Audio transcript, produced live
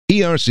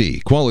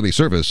ERC, quality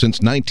service since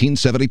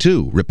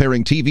 1972,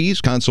 repairing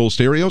TVs, console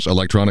stereos,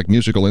 electronic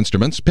musical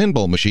instruments,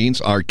 pinball machines,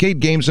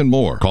 arcade games, and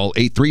more. Call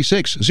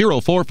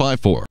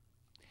 836-0454.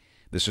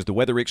 This is the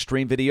Weather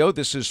Xtreme video.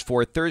 This is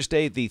for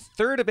Thursday, the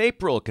 3rd of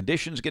April.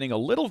 Conditions getting a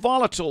little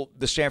volatile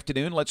this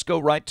afternoon. Let's go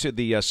right to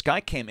the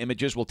Skycam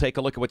images. We'll take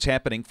a look at what's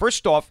happening.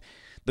 First off,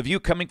 the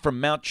view coming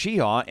from Mount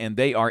Cheaha, and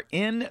they are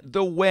in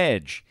the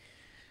wedge.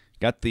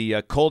 Got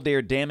the cold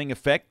air damming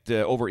effect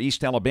over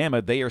East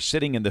Alabama. They are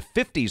sitting in the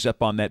 50s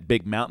up on that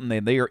big mountain,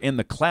 and they are in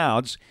the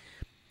clouds.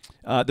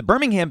 The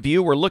Birmingham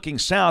view, we're looking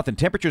south, and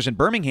temperatures in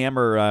Birmingham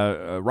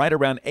are right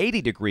around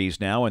 80 degrees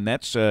now, and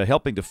that's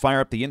helping to fire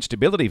up the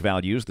instability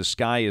values. The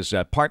sky is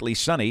partly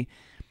sunny.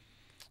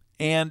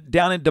 And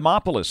down in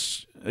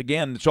Demopolis,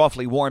 again, it's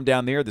awfully warm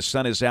down there. The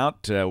sun is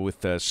out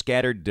with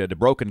scattered to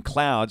broken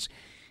clouds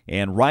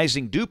and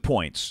rising dew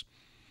points.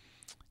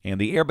 And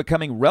the air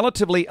becoming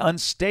relatively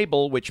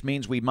unstable, which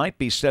means we might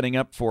be setting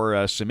up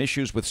for some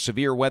issues with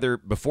severe weather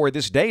before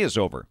this day is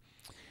over.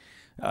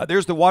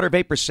 There's the water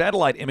vapor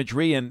satellite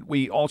imagery, and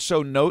we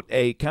also note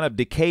a kind of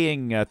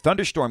decaying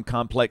thunderstorm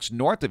complex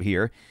north of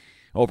here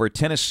over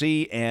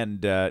Tennessee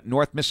and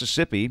North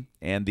Mississippi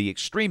and the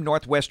extreme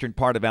northwestern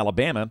part of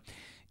Alabama,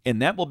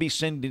 and that will be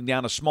sending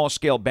down a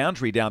small-scale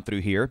boundary down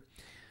through here.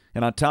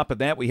 And on top of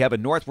that, we have a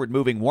northward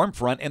moving warm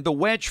front and the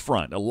wedge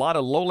front. A lot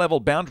of low-level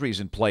boundaries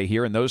in play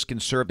here, and those can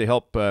serve to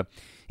help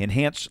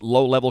enhance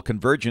low-level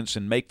convergence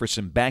and make for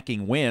some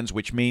backing winds,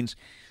 which means,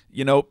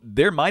 you know,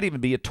 there might even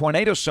be a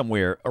tornado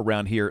somewhere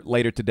around here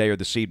later today or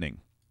this evening.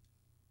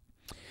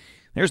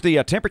 There's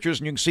the temperatures,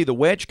 and you can see the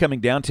wedge coming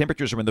down.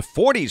 Temperatures are in the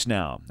 40s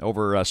now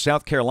over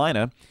South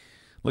Carolina.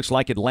 Looks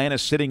like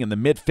Atlanta's sitting in the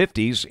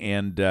mid-50s,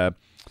 and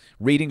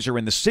readings are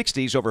in the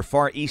 60s over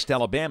far east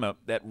Alabama.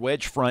 That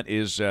wedge front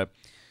is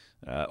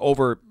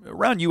over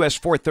around U.S.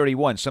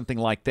 431, something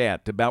like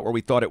that, about where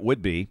we thought it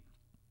would be.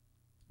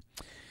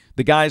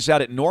 The guys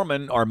out at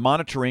Norman are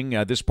monitoring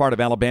this part of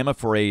Alabama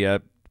for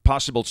a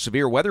possible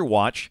severe weather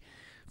watch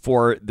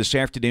for this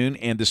afternoon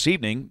and this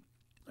evening,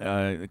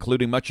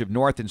 including much of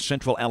north and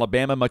central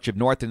Alabama, much of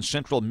north and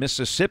central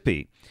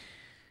Mississippi.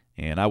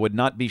 And I would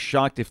not be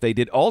shocked if they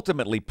did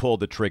ultimately pull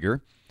the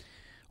trigger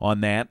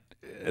on that.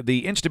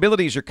 The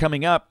instabilities are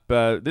coming up.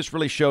 This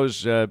really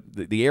shows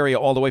the area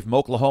all the way from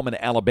Oklahoma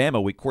to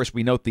Alabama. Of course,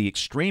 we note the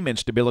extreme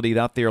instability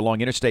out there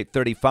along Interstate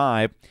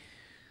 35,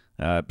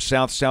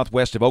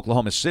 southwest of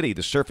Oklahoma City.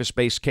 The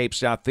surface-based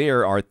capes out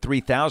there are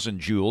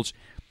 3,000 joules.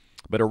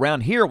 But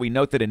around here, we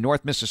note that in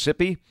North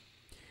Mississippi,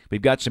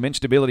 we've got some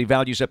instability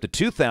values up to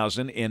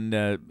 2,000 in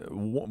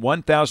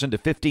 1,000 to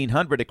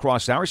 1,500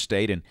 across our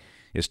state. And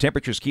as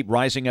temperatures keep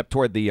rising up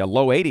toward the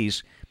low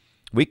 80s,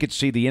 we could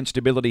see the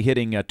instability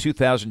hitting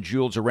 2,000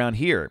 joules around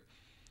here.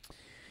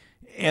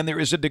 And there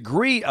is a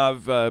degree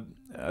of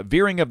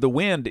veering of the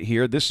wind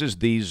here. This is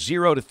the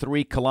 0 to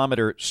 3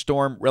 kilometer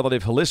storm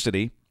relative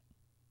helicity.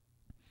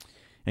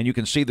 And you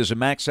can see there's a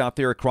max out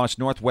there across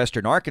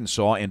northwestern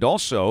Arkansas and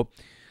also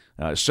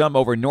some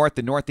over north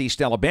and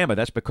northeast Alabama.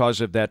 That's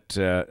because of that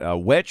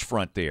wedge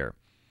front there.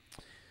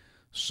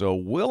 So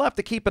we'll have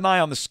to keep an eye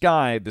on the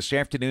sky this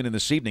afternoon and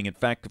this evening. In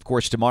fact, of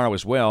course, tomorrow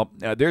as well.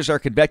 There's our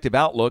convective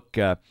outlook.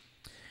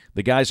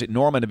 The guys at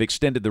Norman have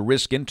extended the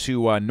risk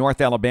into North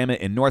Alabama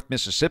and North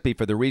Mississippi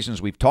for the reasons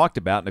we've talked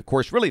about. And, of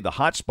course, really the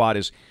hot spot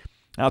is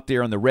out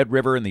there on the Red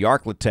River and the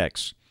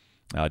Arklatex.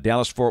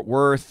 Dallas-Fort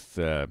Worth,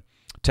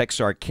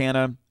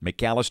 Texarkana,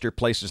 McAllister,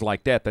 places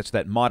like that. That's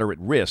that moderate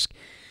risk.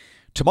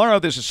 Tomorrow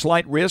there's a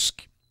slight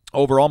risk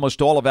over almost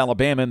all of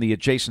Alabama and the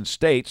adjacent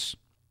states.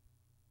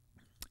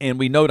 And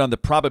we note on the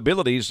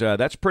probabilities,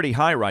 that's pretty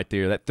high right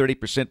there, that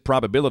 30%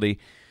 probability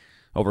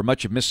over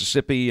much of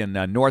Mississippi and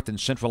north and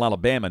central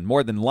Alabama. And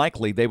more than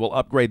likely, they will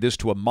upgrade this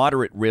to a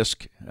moderate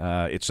risk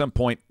at some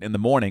point in the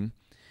morning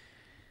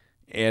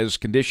as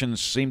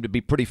conditions seem to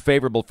be pretty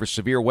favorable for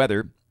severe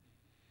weather.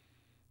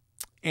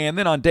 And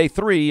then on day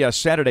 3,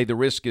 Saturday, the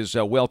risk is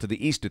well to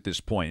the east at this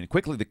point. And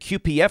quickly, the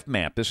QPF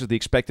map. This is the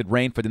expected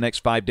rain for the next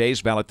 5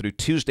 days, valid through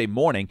Tuesday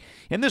morning.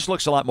 And this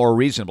looks a lot more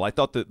reasonable. I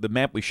thought the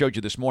map we showed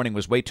you this morning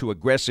was way too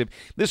aggressive.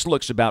 This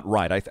looks about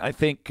right. I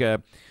think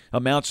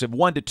amounts of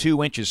 1 to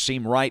 2 inches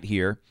seem right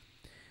here,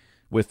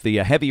 with the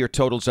heavier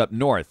totals up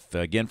north,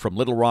 again from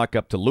Little Rock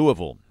up to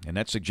Louisville. And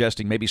that's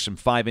suggesting maybe some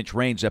 5-inch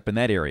rains up in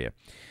that area.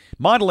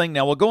 Modeling,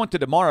 now we'll go into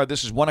tomorrow.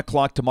 This is 1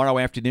 o'clock tomorrow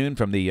afternoon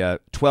from the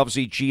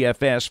 12Z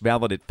GFS,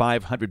 valid at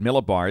 500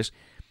 millibars.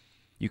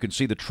 You can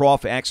see the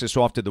trough axis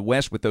off to the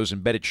west with those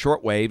embedded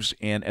short waves.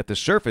 And at the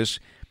surface,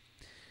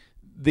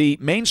 the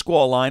main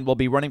squall line will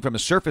be running from a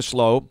surface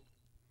low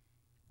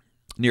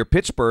near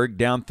Pittsburgh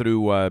down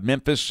through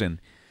Memphis and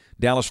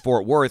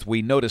Dallas-Fort Worth.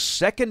 We note a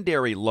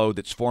secondary low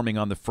that's forming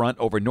on the front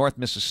over North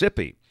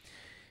Mississippi.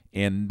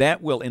 And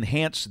that will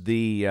enhance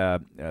the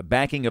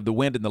backing of the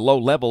wind in the low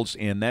levels,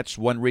 and that's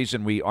one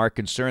reason we are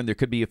concerned there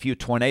could be a few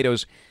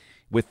tornadoes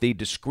with the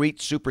discrete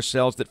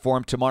supercells that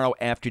form tomorrow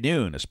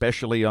afternoon,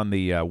 especially on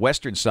the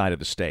western side of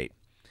the state.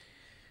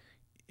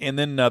 And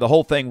then the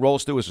whole thing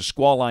rolls through as a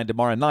squall line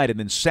tomorrow night, and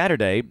then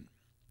Saturday,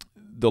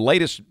 the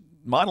latest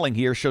modeling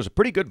here shows a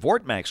pretty good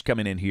vortmax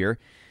coming in here,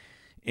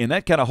 and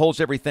that kind of holds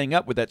everything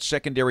up with that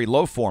secondary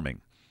low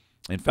forming.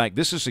 In fact,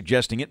 this is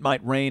suggesting it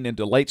might rain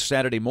into late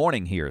Saturday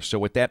morning here. So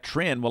with that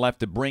trend, we'll have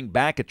to bring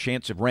back a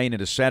chance of rain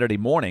into Saturday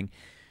morning,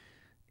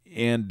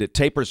 and it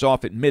tapers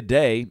off at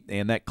midday,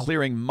 and that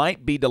clearing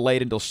might be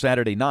delayed until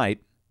Saturday night.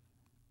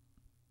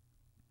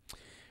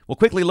 We'll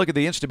quickly look at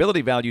the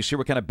instability values here.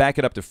 We'll kind of back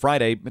it up to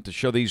Friday. I meant to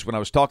show these when I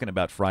was talking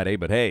about Friday,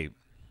 but hey,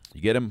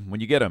 you get them when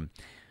you get them.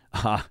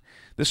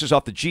 This is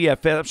off the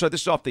GFS. I'm sorry,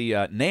 this is off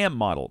the NAM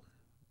model,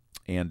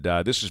 and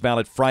this is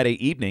valid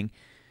Friday evening.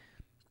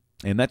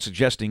 And that's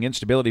suggesting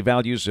instability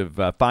values of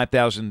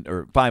 5,000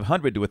 or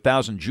 500 to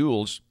 1,000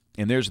 joules.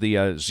 And there's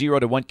the 0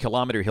 to 1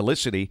 kilometer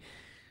helicity.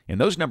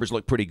 And those numbers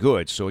look pretty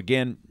good. So,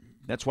 again,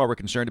 that's why we're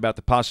concerned about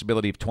the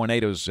possibility of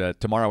tornadoes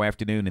tomorrow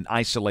afternoon in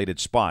isolated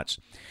spots.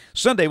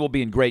 Sunday will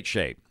be in great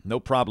shape. No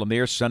problem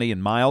there. Sunny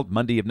and mild.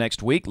 Monday of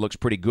next week looks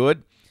pretty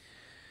good.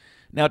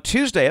 Now,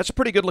 Tuesday, that's a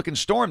pretty good-looking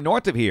storm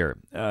north of here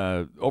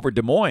over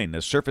Des Moines.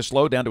 A surface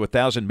low down to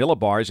 1,000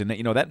 millibars. And,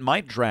 that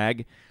might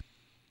drag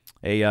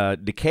a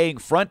decaying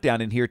front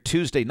down in here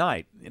Tuesday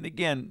night. And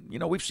again,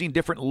 we've seen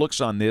different looks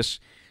on this.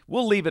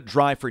 We'll leave it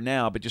dry for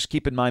now, but just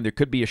keep in mind there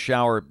could be a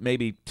shower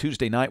maybe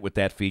Tuesday night with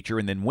that feature.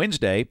 And then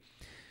Wednesday,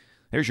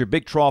 there's your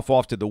big trough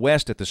off to the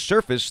west at the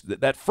surface.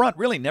 That front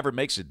really never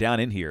makes it down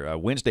in here.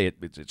 Wednesday,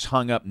 it's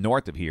hung up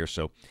north of here.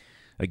 So,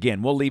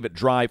 again, we'll leave it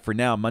dry for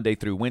now Monday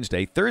through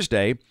Wednesday.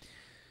 Thursday,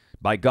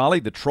 by golly,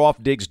 the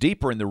trough digs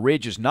deeper and the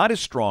ridge is not as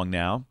strong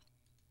now.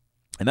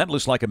 And that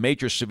looks like a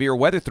major severe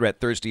weather threat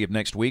Thursday of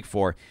next week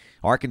for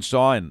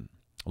Arkansas and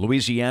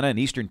Louisiana and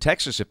eastern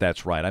Texas, if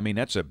that's right. I mean,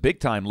 that's a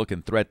big-time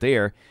looking threat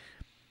there.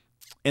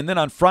 And then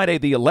on Friday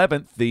the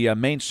 11th, the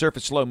main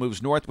surface low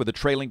moves north with a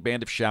trailing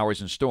band of showers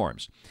and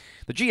storms.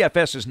 The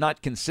GFS is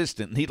not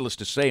consistent, needless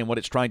to say, in what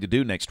it's trying to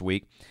do next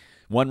week.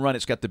 One run,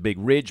 it's got the big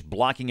ridge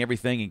blocking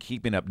everything and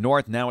keeping up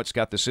north. Now it's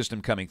got the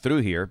system coming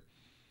through here.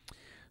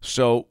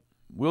 So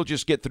we'll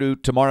just get through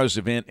tomorrow's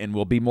event, and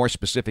we'll be more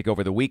specific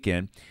over the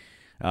weekend.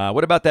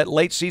 What about that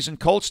late-season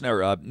cold snap,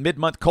 or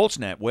mid-month cold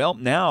snap? Well,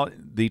 now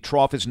the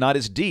trough is not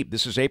as deep.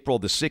 This is April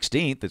the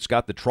 16th. It's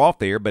got the trough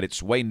there, but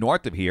it's way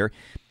north of here.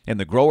 And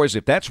the growers,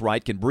 if that's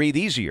right, can breathe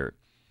easier.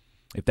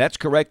 If that's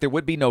correct, there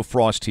would be no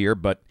frost here.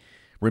 But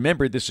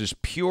remember, this is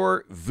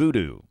pure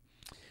voodoo.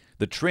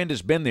 The trend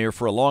has been there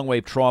for a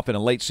long-wave trough and a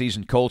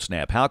late-season cold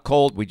snap. How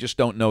cold, we just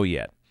don't know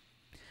yet.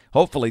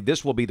 Hopefully,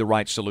 this will be the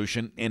right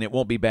solution, and it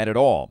won't be bad at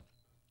all.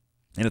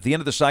 And at the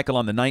end of the cycle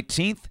on the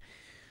 19th,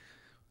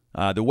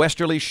 the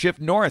westerlies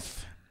shift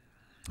north,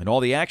 and all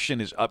the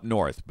action is up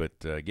north. But,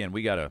 again,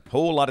 we got a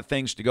whole lot of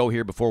things to go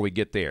here before we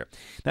get there.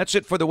 That's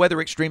it for the Weather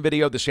Extreme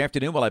video this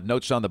afternoon. We'll have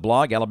notes on the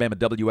blog,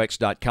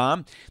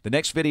 AlabamaWX.com. The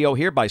next video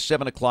here by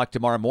 7 o'clock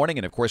tomorrow morning.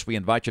 And, of course, we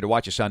invite you to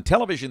watch us on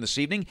television this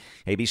evening,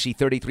 ABC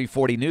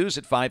 3340 News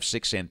at 5,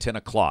 6, and 10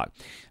 o'clock.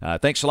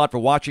 Thanks a lot for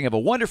watching. Have a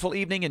wonderful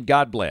evening, and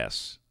God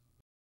bless.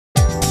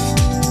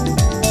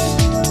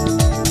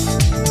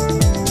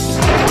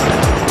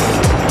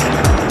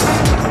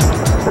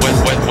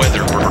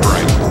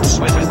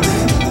 Weather.